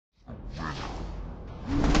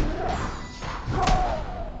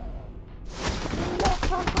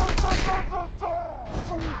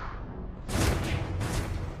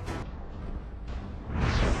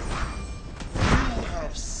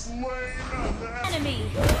Enemy.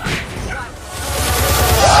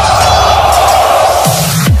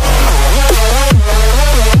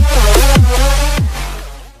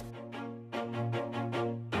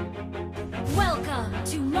 Welcome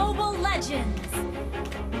to Mobile Legends.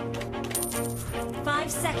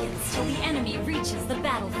 5 seconds till the enemy reaches the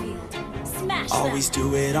battlefield. Smash them. Always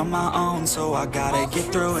do it on my own, so I gotta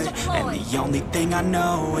get through it. And the only thing I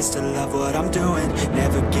know is to love what I'm doing.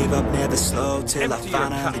 Never give up, never slow, till I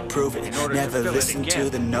finally prove it. Never listen to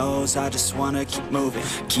the no's, I just wanna keep moving.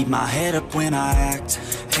 Keep my head up when I act,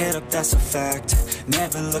 head up, that's a fact.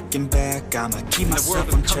 Never looking back, I'ma keep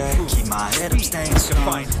myself on track. Keep my head up, staying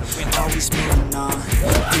strong, always moving on.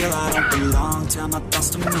 Feel I don't belong, tell my thoughts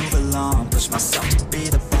to move along. Push myself to be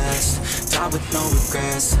the best, die with no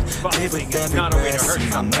regrets. Live with every breath, see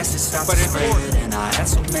my message start to spread. And I had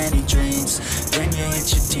so many dreams, then you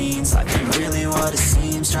hit your teens. Life ain't really what it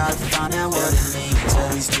seems, try to find out what it means.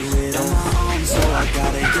 Always do it on my own, so I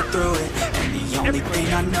gotta get through it. And the only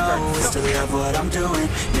thing I know is to love what I'm doing.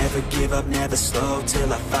 Never give up, never slow,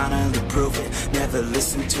 till I finally prove it. Never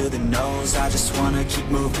listen to the no's, I just wanna keep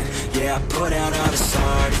moving. Yeah, I put out all this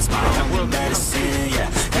art, it's my only medicine. Yeah,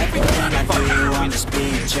 everything I do, I'm just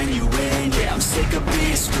being genuine. Yeah, I'm sick of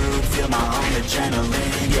being screwed, feel my own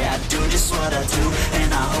adrenaline. Yeah, I do just what I do,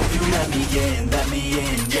 and I hope you let me in,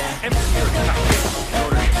 yeah.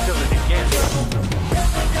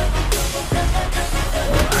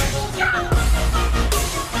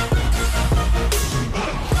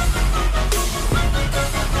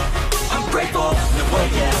 I'm grateful, oh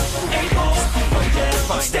yeah, able, oh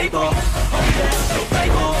yeah, I'm stable, oh yeah, no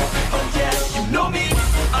label, oh yeah, you know me,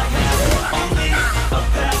 I have only a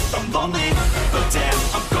path, I'm lonely, but damn,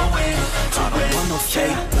 I'm going to win. I want no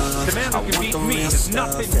fake love, I want the real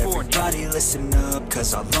stuff. Everybody listen up,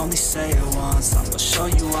 cause I'll only say it once. I'm gonna show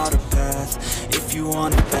you all the path, if you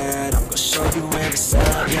want it bad. I'm gonna show you where it's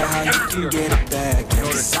at, yeah, how you can get it back. Yeah,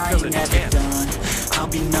 cause I ain't never done, I'll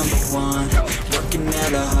be #1. Working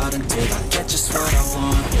hella hard until I get just what I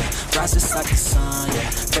want, yeah. Rises like the sun, yeah,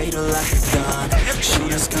 fatal like a gun.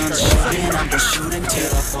 Shooters gonna shoot and I'm gonna shoot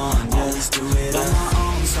until I won, yeah. Always do it on my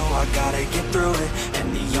own, so I gotta get through it.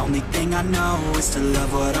 And the only thing I know is to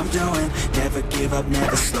love what I'm doing. Never give up,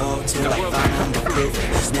 never slow, till I finally prove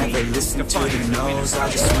it. Never listen to the no's, I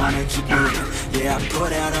just wanna keep moving. Yeah, I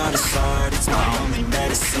put out all this art, it's my only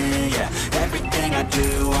medicine. Yeah, everything I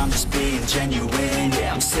do, I'm just being genuine.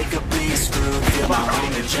 Yeah, I'm sick of being screwed, feel my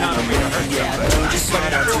own adrenaline. Yeah, I do just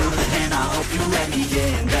what I do, and I hope you let me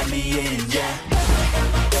in, yeah.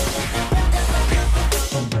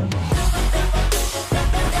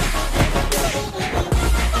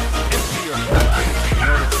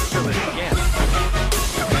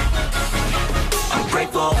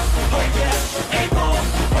 Grateful, oh yeah, able,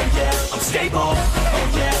 oh yeah, I'm stable, oh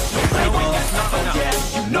yeah, no label, oh yeah,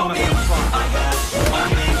 you know me, I have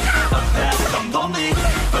only a path, I'm lonely,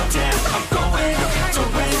 but damn, I'm going to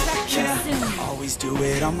win, yeah. Always do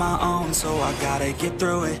it on my own, so I gotta get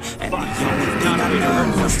through it. And the only thing I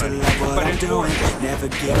know is to love what I'm doing. Never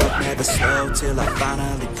give up, never slow, till I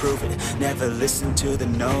finally prove it. Never listen to the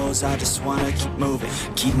no's, I just wanna keep moving.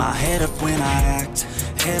 Keep my head up when I act,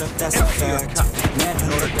 head up, that's a fact. Never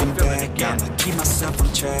looking back, I'ma keep myself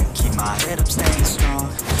on track. Keep my head up, staying strong,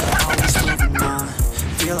 always moving on.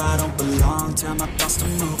 Feel I don't belong, tell my thoughts to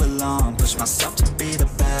move along. Push myself to be the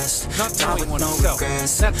best, die with no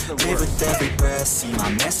regrets. Live with every breath, see my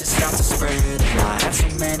message start to spread. And I had so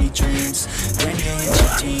many dreams, then you hit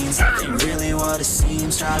your teens. Life ain't really what it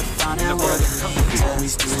seems, try to find out what it means.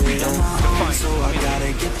 Always do it on my own, so I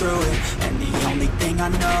gotta get through it. And the only thing I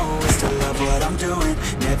know is to love what I'm doing.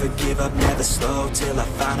 Never give up, never slow, till I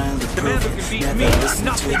finally prove it. Never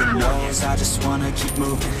listen to the no's, I just wanna keep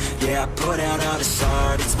moving. Yeah, I put out all this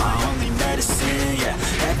art, it's my only medicine. Yeah,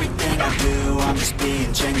 everything I do, I'm just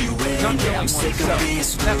being genuine. Yeah, I'm sick of being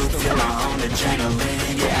screwed, feel my own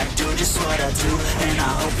adrenaline. Yeah, I do just what I do, and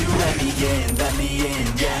I hope you let me in,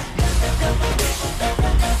 yeah.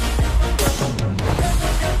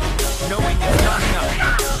 Knowing is not enough,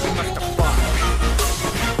 we must apply.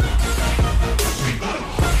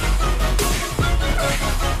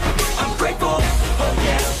 I'm grateful, oh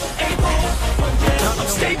yeah, able, oh yeah, I'm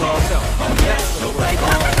stable, oh yeah, no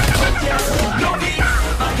label, oh yeah, know me,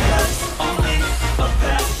 I have only a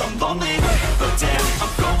path, I'm lonely, but damn,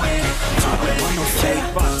 I'm going to win. I want no fake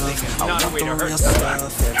love, I want the real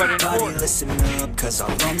stuff. Everybody listen up, cause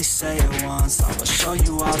I'll only say it once. I'm gonna show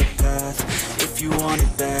you all the path, if If you want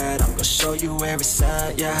it bad, I'm gonna show you where it's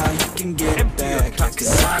at. Yeah, how you can get it Empty your back. cup Yeah,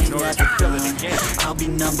 cause I ain't in order never to fill it done. again. I'll be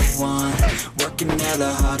number one, working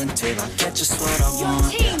hella hard until I get just what I want.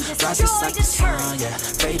 team Yeah, rises like the destroyed a sun, turret. yeah,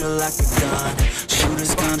 fatal like a gun.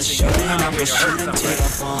 Shooters gonna shoot and I'm gonna shoot until I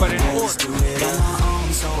fall. But in Always order do it on my own,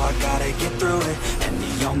 so I gotta get through it. And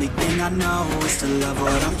the only thing I know is to love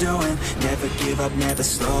what I'm doing. Never give up, never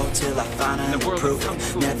slow till I finally The world prove of Kung it.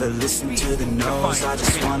 Fu Never listen to the no's, I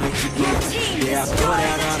just defines wanna keep team moving. Yeah, I put destroyed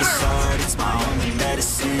out the all this art, it's my only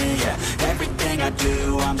medicine. Yeah, everything I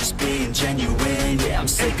do, I'm just being genuine. Yeah, I'm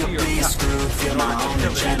sick of being screwed, feel my own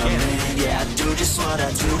adrenaline. Yeah, I do just what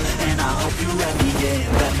I do, and I hope you let me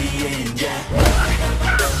in,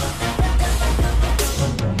 yeah.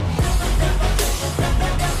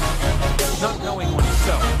 Not knowing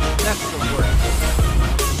oneself, that's the worst.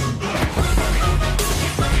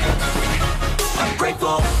 I'm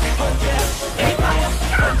grateful, oh yeah, able,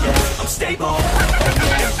 oh yeah, I'm stable, oh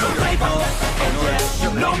yeah, no label, oh yeah,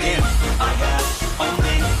 you know me, I have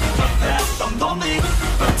only a path, I'm lonely,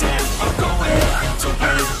 but damn, I'm going to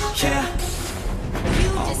win, yeah.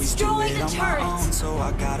 You Always do destroyed it the on my turret. own, so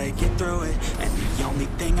I gotta get through it. And the only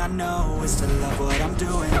thing I know is to love what I'm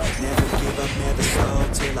doing. Never give up, never slow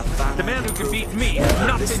till I finally The man who can prove beat it. me has Never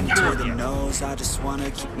not listen been to born the yet. no's, I just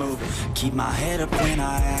wanna keep moving. Keep my head up when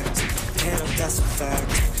I act. Head up, that's a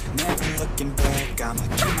fact. Never looking back, I'ma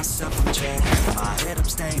keep myself on track. My head up,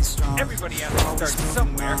 staying strong. Everybody has to Always start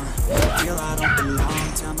moving somewhere. on. Feel I don't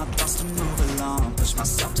belong, tell my thoughts to move along. Push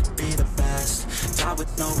myself to be the best, die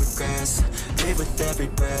with no regrets. Live with every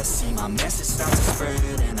breath, see my message start to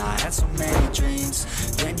spread. And I had so many dreams,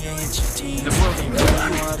 then you hit your teens. The world Ain't is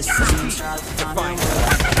really what it seems, try to find out Define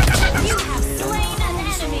what You have slain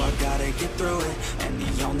an so enemy. I gotta get through it. And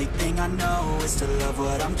the only thing I know is to love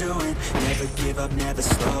what I'm doing. Never give up, never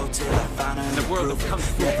slow till I finally The world of prove it. Kung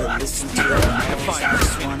Fu Never listen to the no's, Define I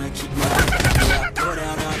just wanna keep moving. Yeah, I put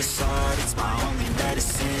out all this art, it's my only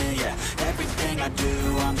medicine. Yeah, everything I do,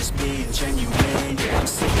 I'm just being genuine. Yeah, I'm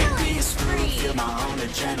sick of being screwed, feel my own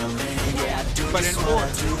adrenaline. Yeah, I do But just in what I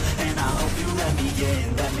order- do, and I hope you let me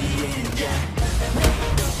in,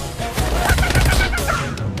 yeah.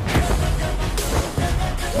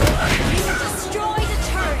 You destroyed a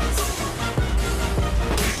turret.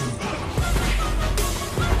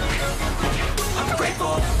 I'm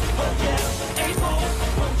grateful, oh yeah, able,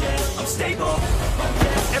 oh yeah, I'm stable, oh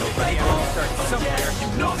yeah, Everybody has to start somewhere. you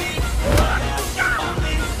know me, I have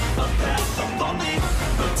only a path, I'm lonely,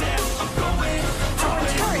 but damn, I'm going Our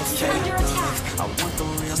turret is under attack. I want the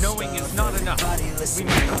real Knowing stuff. is not enough. Everybody listen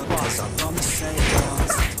We must up, fly. 'cause I'll only say it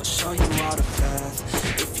once. I'll show you all the path.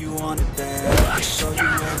 If you want it bad, I'll show you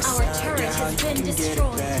where it's Our at. turret Yeah, how has you been can get it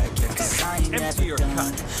destroyed. back. Yeah, 'cause I ain't Empty never your done. cup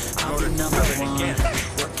in I'll order be to number fill it one. again.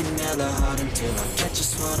 Working hella hard until I get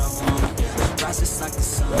just what I want. Yeah, rises like the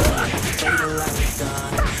sun, fatal like a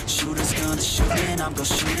gun. Shooters gonna shoot and I'm gonna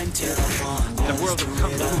shoot until I want. The world of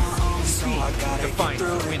Kung Fu so I gotta get defines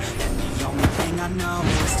through the it. winner. And the only thing I know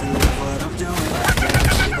is to love what I'm doing. Never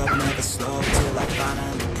give up, never slow till I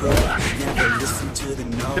finally prove it. Never listen to the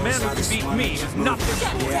no's, The man who I can just beat wanna me keep has not moving.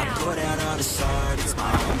 been born Yeah, I yet. put out all this art, it's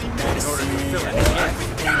my only medicine. fill it Yeah, again.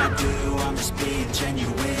 everything I do, I'm just being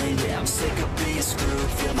genuine. Yeah, I'm sick of being screwed,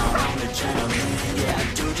 feel my own adrenaline. Yeah, I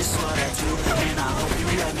do just what I do, and I hope you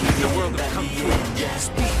let me The in, world of let Kung me Fu in, yeah.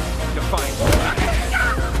 defines the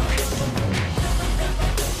winner.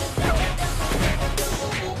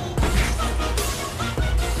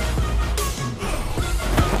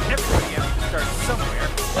 Everybody has to start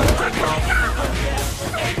somewhere.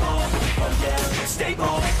 Stable,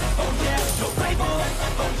 oh yeah, no label,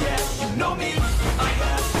 oh yeah, you know me, I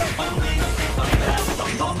have only a path,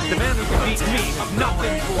 I'm lonely. The man who can beat me has not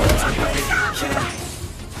been born. Yeah.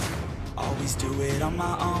 Always do it on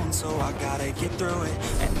my own, so I gotta get through it.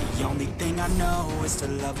 And the only thing I know is to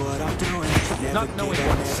love what I'm doing. Never Not give knowing up,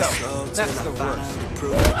 never oneself, slow that's till the I worst. finally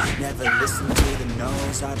prove it. Never listen to the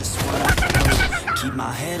no's, I just wanna move. Keep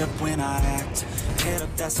my head up when I act. Head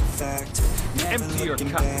up, that's a fact. Never Empty your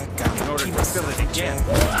looking cup back. in order Keep to fill myself it on again. track.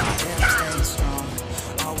 My head up, staying strong.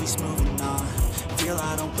 Always moving on. Feel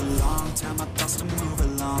I don't belong. Tell my thoughts to move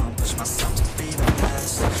along. Push myself to be the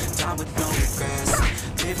best. Die with no regrets.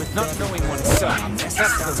 Live with Not every knowing breath. oneself, My message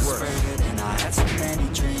that's starts the to worst. spread, and I had so many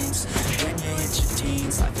dreams. When you hit your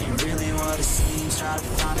teens, life ain't really what it seems. Try to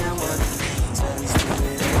find out what it means. Always do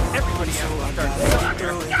it all. Everybody has So to I start gotta get somewhere.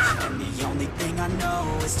 through it. And the only thing I know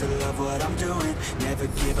is to love what I'm doing. Never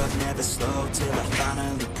give up, never slow till I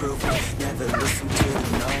finally prove it. Never listen to the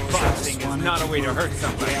no's. I Boxing just is wanna not a keep way to hurt moving.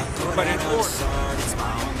 somebody, Yeah, I put but in out all order. this art, it's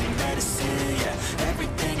my only medicine. Yeah,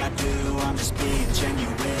 everything I do, I'm just being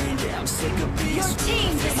genuine. Yeah, I'm sick of being Your screwed,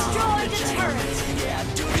 team feel my own destroyed a adrenaline. turret.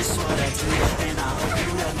 what I do, and I hope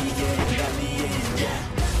you let me in,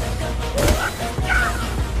 yeah.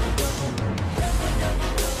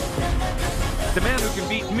 The man who can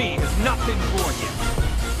beat me has not been born yet.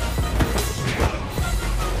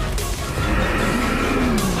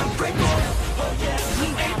 Unbreakable, oh yeah,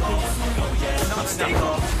 unable, oh yeah, Not I'm stable.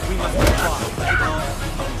 enough. We must comply.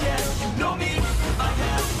 Oh yeah, you know me, I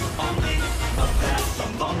have only a path,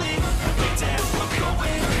 I'm lonely, but damn, I'm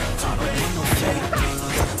going. I don't want no fake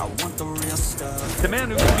love, I want the real stuff. The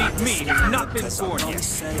man who can beat me has not been born Only yet.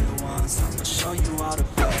 say it once, I'm gonna show you all the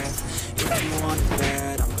path. If you want it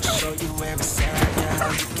bad, I'm gonna show you where it's at. Yeah,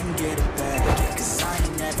 how you can get it back. Yeah, 'cause I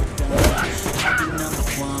ain't never done. I'll be number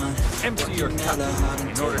one. Empty your cup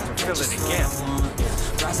in order to fill it Just what again. I want,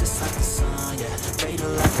 yeah. Rises like the sun, yeah. Fatal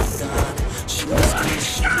like a gun. Shooters gonna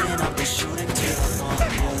shooting, I've been shooting till I want.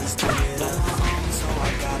 Yeah, let's do it on my own, so I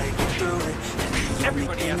gotta get through it. And the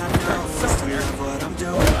Everybody only thing has I to start know is to somewhere. love what I'm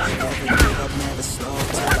doing. Never give up, never slow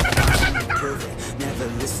till I prove it. Never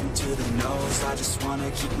listen to the no's, I just wanna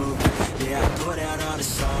keep moving. Yeah, I put out all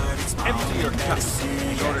this art, it's my Empty own your cup medicine.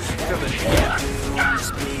 in order to fill it Everything I again. do, I'm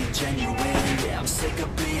just being genuine. Yeah, I'm sick of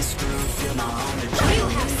being screwed, feel my own You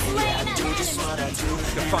adrenaline. have slain Yeah, I an do just enemy. what I do,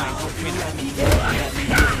 and I Define hope you community. let me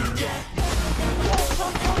in, yeah.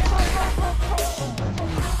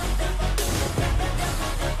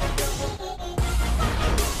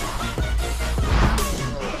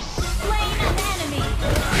 Slain an enemy.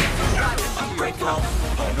 Unbreakable,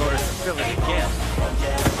 In order to fill it again. oh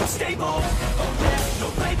yeah, I'm stable, oh yeah, no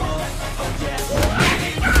label, oh yeah.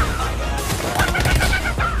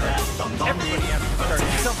 Everybody has to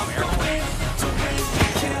start somewhere.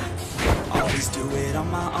 Yeah, always do it on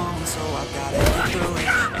my own, so I gotta get through it.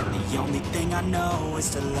 And the only thing I know is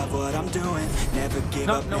to love what I'm doing. Never give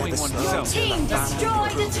Not up, knowing never slow oneself. till I Team finally destroy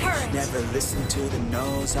the prove it. turret. Never listen to the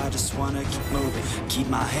no's, I just wanna keep moving. Keep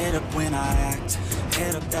my head up when I act,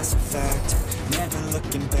 head up, that's a fact. Never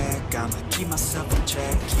looking back, I'ma keep myself in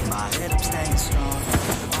check. Keep my head up, staying strong,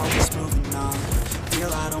 always moving on.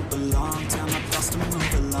 Feel I don't belong, tell my thoughts to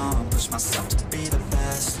move along. Push myself to be the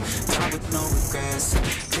best, die with no regrets.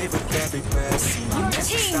 Live with every breath, see my Your message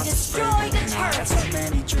team start to destroyed spread. the And I had turret. so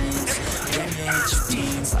many dreams, when you hit your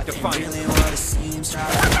teens. Life ain't Define it. really what it seems, try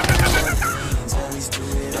to find out what it means. Always do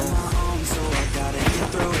it on my own, so I gotta get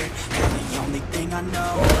through it. And the only thing I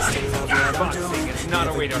know is to love what I'm Boxing doing. is not a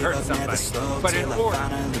Never way to give hurt up, never somebody, slow but in till I order.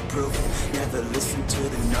 finally prove it. Never listen to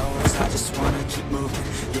the no's, I just wanna keep moving.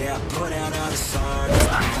 Yeah, I put out all this art, it's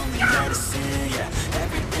my only medicine. Yeah,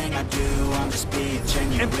 everything I do, I'm just being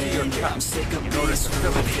genuine. Empty your Yeah, cup I'm sick of in order being to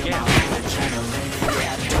fill screwed, it feel again. my own adrenaline.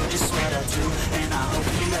 Yeah, I do just what I do, and I hope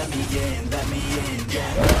you let me in,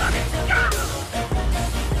 yeah.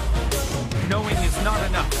 Knowing is not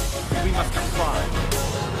enough. We must comply.